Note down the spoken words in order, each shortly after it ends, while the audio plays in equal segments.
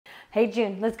Hey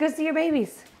June, let's go see your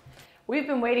babies. We've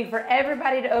been waiting for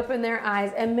everybody to open their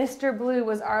eyes, and Mr. Blue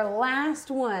was our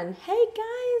last one. Hey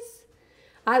guys.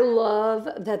 I love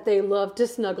that they love to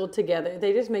snuggle together.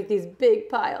 They just make these big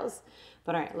piles.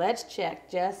 But all right, let's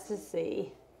check just to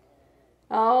see.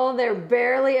 Oh, they're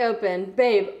barely open.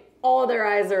 Babe, all their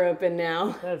eyes are open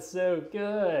now. That's so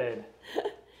good.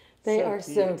 They are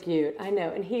so cute. I know,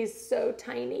 and he's so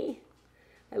tiny.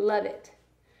 I love it.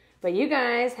 But you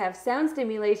guys have sound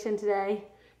stimulation today.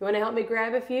 You want to help me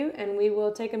grab a few and we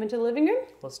will take them into the living room?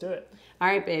 Let's do it. All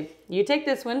right, babe. You take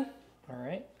this one. All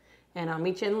right. And I'll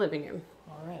meet you in the living room.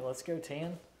 All right, let's go,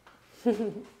 Tan.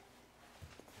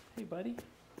 Hey, buddy.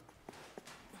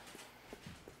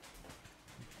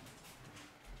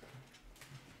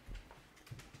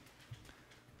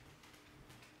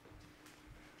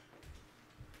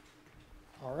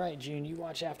 All right, June, you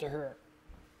watch after her.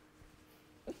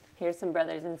 Here's some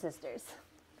brothers and sisters.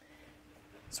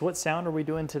 So what sound are we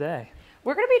doing today?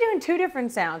 We're going to be doing two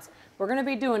different sounds. We're going to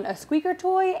be doing a squeaker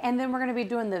toy, and then we're going to be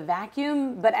doing the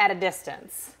vacuum, but at a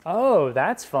distance. Oh,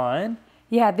 that's fun.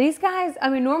 Yeah, these guys, I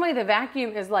mean, normally the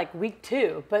vacuum is like week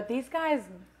 2, but these guys,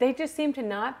 they just seem to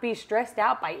not be stressed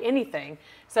out by anything.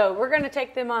 So we're going to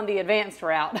take them on the advanced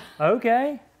route.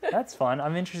 Okay, that's fun.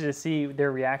 I'm interested to see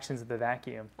their reactions to the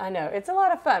vacuum. I know, it's a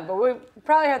lot of fun, but we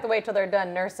probably have to wait till they're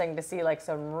done nursing to see like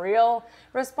some real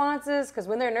responses, because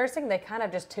when they're nursing, they kind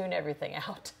of just tune everything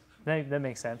out. That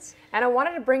makes sense. And I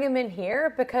wanted to bring them in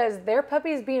here because their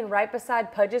puppies being right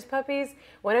beside Pudge's puppies,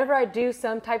 whenever I do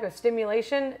some type of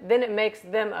stimulation, then it makes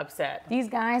them upset. These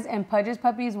guys and Pudge's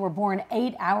puppies were born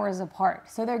 8 hours apart.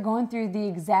 So they're going through the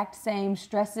exact same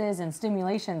stresses and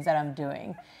stimulations that I'm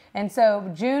doing. And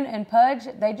so June and Pudge,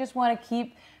 they just want to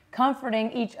keep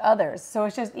comforting each other. So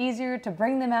it's just easier to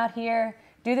bring them out here,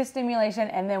 do the stimulation,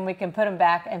 and then we can put them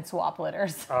back and swap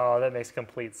litters. Oh, that makes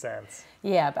complete sense.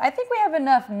 Yeah, but I think we have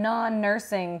enough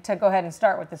non-nursing to go ahead and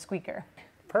start with the squeaker.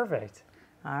 Perfect.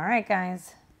 All right,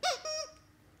 guys.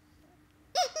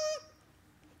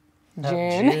 Oh,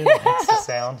 June. June makes the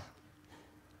sound.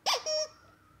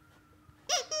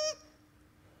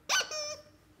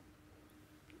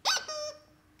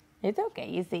 It's okay,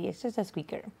 you see, it's just a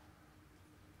squeaker.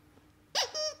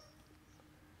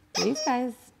 These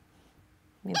guys,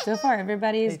 I mean, so far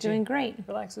everybody is doing great.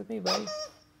 Relax with me, buddy.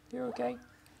 You're okay.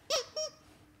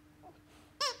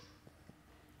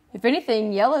 If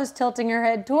anything, Yellow's tilting her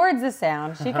head towards the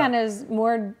sound. She kind of is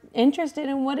more interested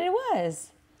in what it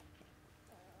was.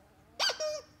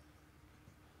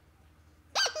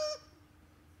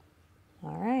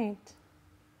 All right.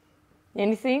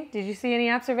 Anything? Did you see any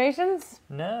observations?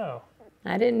 No.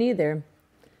 I didn't either.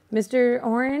 Mr.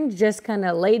 Orange just kind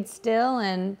of laid still,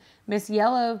 and Miss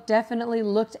Yellow definitely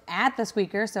looked at the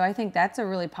squeaker, so I think that's a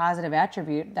really positive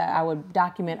attribute that I would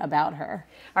document about her.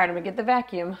 All right, I'm gonna get the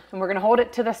vacuum, and we're gonna hold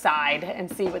it to the side and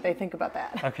see what they think about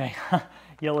that. Okay.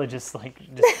 Yellow just tumbled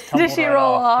Did she right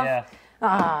roll off? Yeah.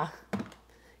 Ah,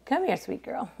 come here, sweet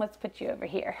girl. Let's put you over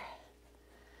here.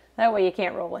 That way you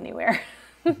can't roll anywhere.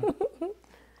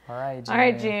 All right, June. All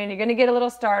right, June, you're gonna get a little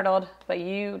startled, but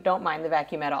you don't mind the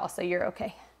vacuum at all, so you're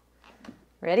okay.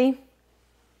 Ready?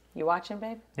 You watching,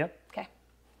 babe? Yep. Okay.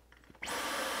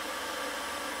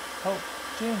 Oh,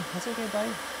 June, that's okay, buddy.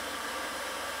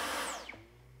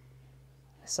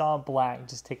 I saw black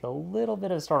just take a little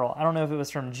bit of a startle. I don't know if it was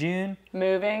from June.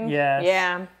 Moving? Yes.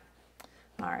 Yeah.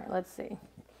 All right, let's see.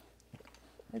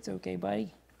 It's okay,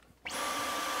 buddy.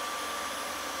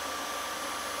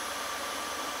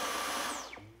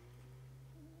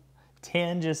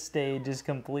 Tan just stayed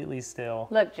completely still.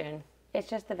 Look, June, it's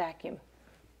just the vacuum.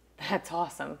 That's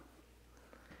awesome.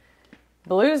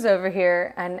 Blue's over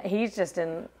here, and he's just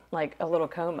in like a little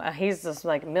coma. He's just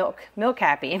like milk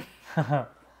happy.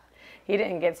 He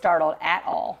didn't get startled at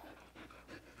all.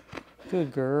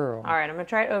 Good girl. All right, I'm gonna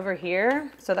try it over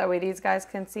here so that way these guys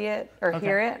can see it or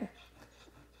hear it.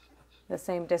 The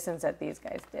same distance that these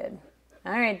guys did.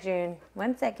 All right, June,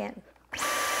 1 second.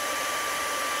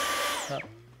 Oh.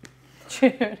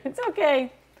 June, it's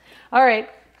okay. All right,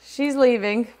 she's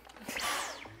leaving.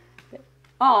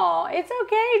 Oh, it's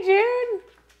okay, June.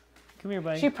 Come here,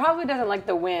 buddy. She probably doesn't like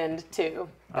the wind, too.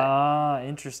 Ah,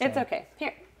 interesting. It's okay.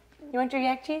 Here, you want your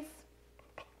yak cheese?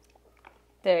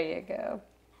 There you go.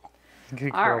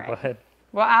 Good All girl, right. bud.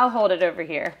 Well, I'll hold it over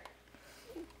here.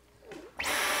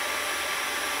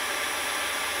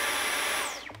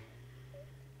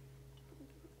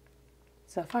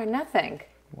 So far, nothing.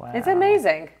 Wow. It's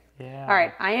amazing. Yeah. All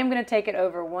right, I am going to take it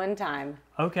over one time.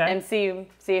 Okay. And see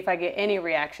if I get any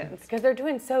reactions, because they're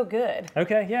doing so good.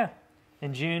 Okay, yeah.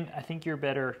 And June, I think you're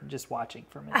better just watching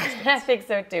from a distance. I think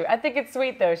so too. I think it's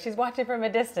sweet though. She's watching from a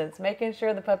distance, making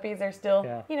sure the puppies are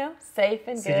still, you know, safe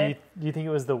and good. Do you think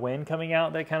it was the wind coming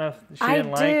out that kind of she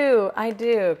didn't like? I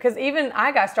do. Because even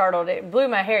I got startled. It blew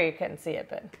my hair. You couldn't see it,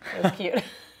 but it was cute.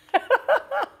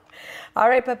 All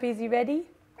right, puppies, you ready?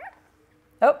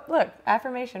 Oh, look,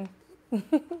 affirmation. Did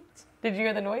you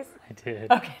hear the noise? I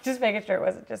did. Okay, just making sure it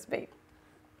wasn't just me.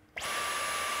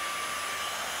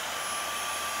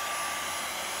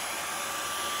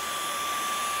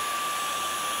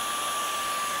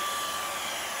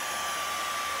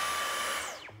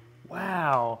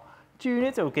 Wow. June,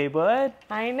 it's okay, bud.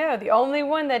 I know. The only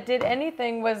one that did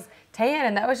anything was Tan,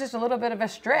 and that was just a little bit of a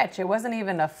stretch. It wasn't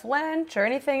even a flinch or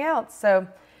anything else. So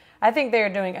I think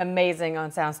they're doing amazing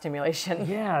on sound stimulation.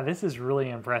 Yeah, this is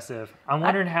really impressive. I'm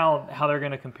wondering how they're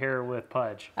going to compare with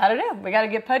Pudge. I don't know. We got to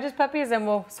get Pudge's puppies and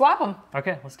we'll swap them.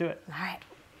 Okay, let's do it. All right.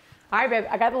 All right, babe.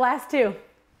 I got the last two.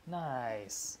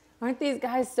 Nice. Aren't these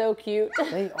guys so cute?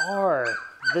 They are.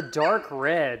 The dark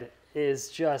red is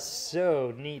just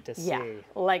so neat to see. Yeah,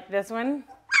 like this one.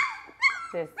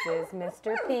 This is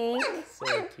Mr. Pink.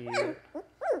 So cute.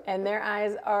 And their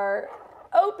eyes are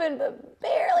open, but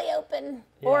barely open.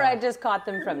 Yeah. Or I just caught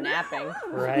them from napping.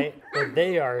 Right? But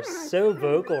they are so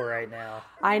vocal right now.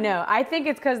 I know. I think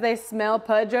it's because they smell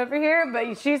Pudge over here,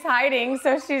 but she's hiding,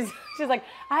 so she's like,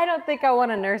 I don't think I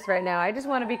want to nurse right now. I just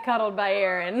want to be cuddled by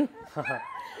Aaron.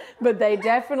 But they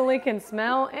definitely can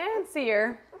smell and see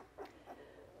her.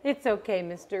 It's okay,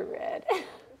 Mr. Red.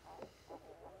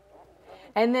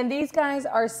 And then these guys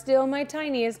are still my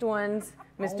tiniest ones,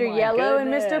 Mr. Yellow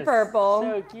and Mr. Purple.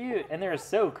 So cute, and they're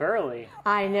so curly.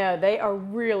 I know, they are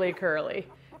really curly.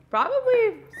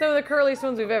 Probably some of the curliest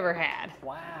ones we've ever had.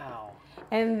 Wow.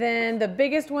 And then the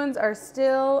biggest ones are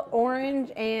still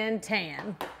orange and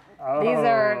tan. Oh,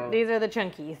 These are the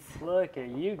chunkies. Look at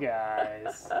you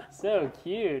guys. So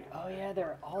cute. Oh yeah,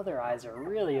 all their eyes are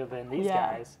really open, these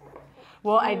guys.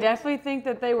 Well, I definitely think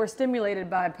that they were stimulated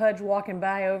by Pudge walking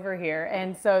by over here.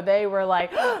 And so they were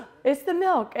like, oh, it's the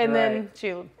milk. And then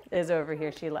she is over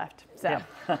here. She left. So,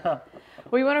 well,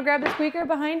 you want to grab the squeaker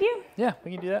behind you? Yeah,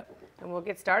 we can do that. And we'll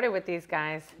get started with these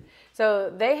guys.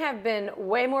 So they have been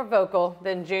way more vocal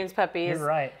than June's puppies. You're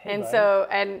right. Hey, and buddy.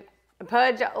 and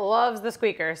Pudge loves the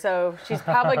squeaker. So she's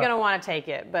probably going to want to take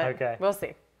it. But we'll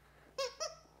see.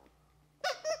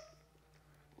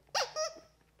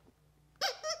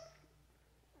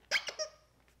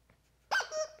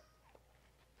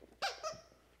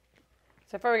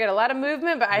 So far we get a lot of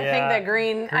movement, but I think that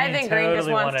Green just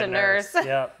wants to nurse.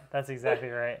 Yep, that's exactly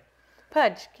right.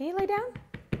 Pudge, can you lay down?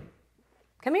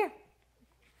 Come here.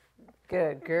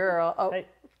 Good girl. Oh, hey,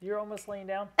 you're almost laying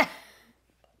down.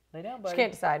 Lay down, buddy. She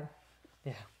can't decide.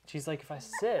 Yeah, she's like, if I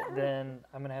sit, then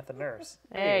I'm gonna have to nurse.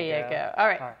 There you go. All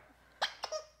right.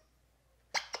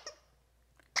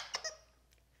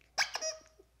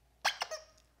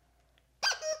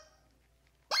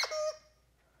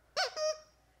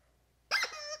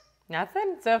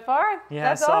 Nothing so far? Yeah,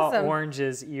 That's I saw awesome.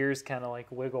 Orange's ears kind of like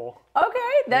wiggle. Okay,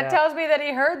 that tells me that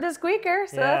he heard the squeaker,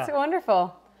 so that's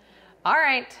wonderful. All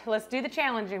right, let's do the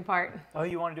challenging part. Oh,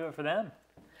 you want to do it for them?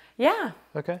 Yeah.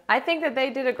 Okay. I think that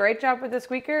they did a great job with the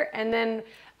squeaker, and then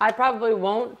I probably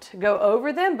won't go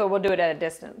over them, but we'll do it at a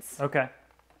distance. Okay.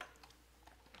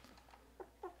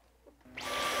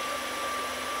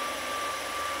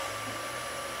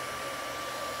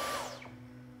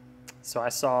 So I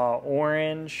saw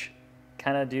Orange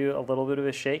kind of do a little bit of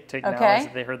a shake to acknowledge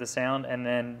that they heard the sound. And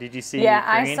then did you see Yeah,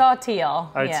 Green? I saw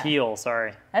Teal. Oh, Teal,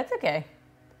 sorry. That's okay.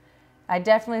 I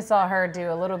definitely saw her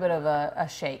do a little bit of a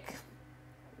shake.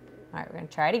 All right, we're going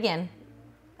to try it again.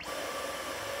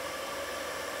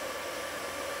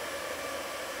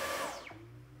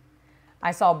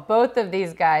 I saw both of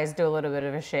these guys do a little bit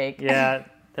of a shake. Yeah,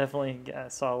 definitely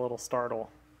saw a little startle.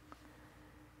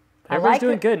 Everyone's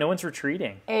doing good. No one's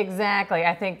retreating. Exactly.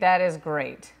 I think that is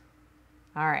great.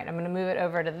 All right, I'm going to move it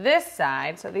over to this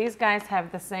side. So these guys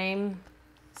have the same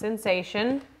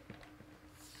sensation.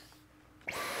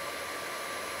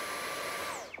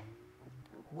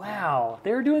 Wow,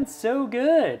 they're doing so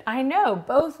good. I know.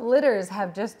 Both litters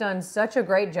have just done such a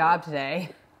great job today.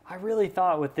 I really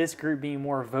thought with this group being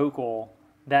more vocal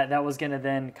that was going to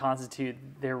then constitute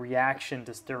their reaction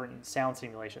to certain sound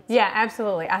stimulations. Yeah,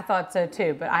 absolutely. I thought so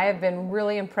too. But I have been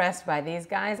really impressed by these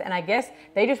guys. And I guess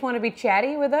they just want to be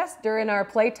chatty with us during our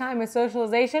playtime and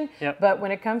socialization. Yep. But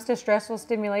when it comes to stressful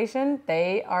stimulation,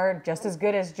 they are just as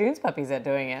good as June's puppies at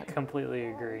doing it. Completely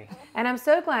agree. And I'm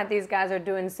so glad these guys are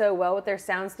doing so well with their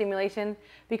sound stimulation,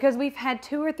 because we've had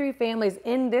 2 or 3 families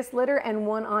in this litter and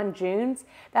one on June's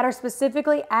that are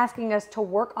specifically asking us to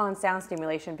work on sound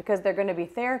stimulation because they're going to be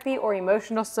therapy or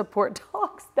emotional support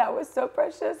dogs. That was so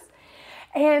precious.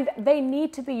 And they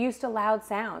need to be used to loud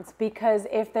sounds, because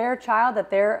if their child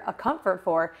that they're a comfort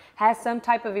for has some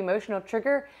type of emotional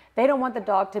trigger, they don't want the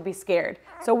dog to be scared.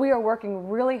 So we are working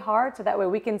really hard so that way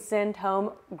we can send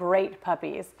home great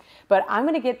puppies. But I'm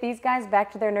going to get these guys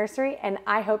back to their nursery, and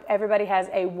I hope everybody has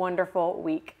a wonderful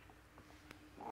week.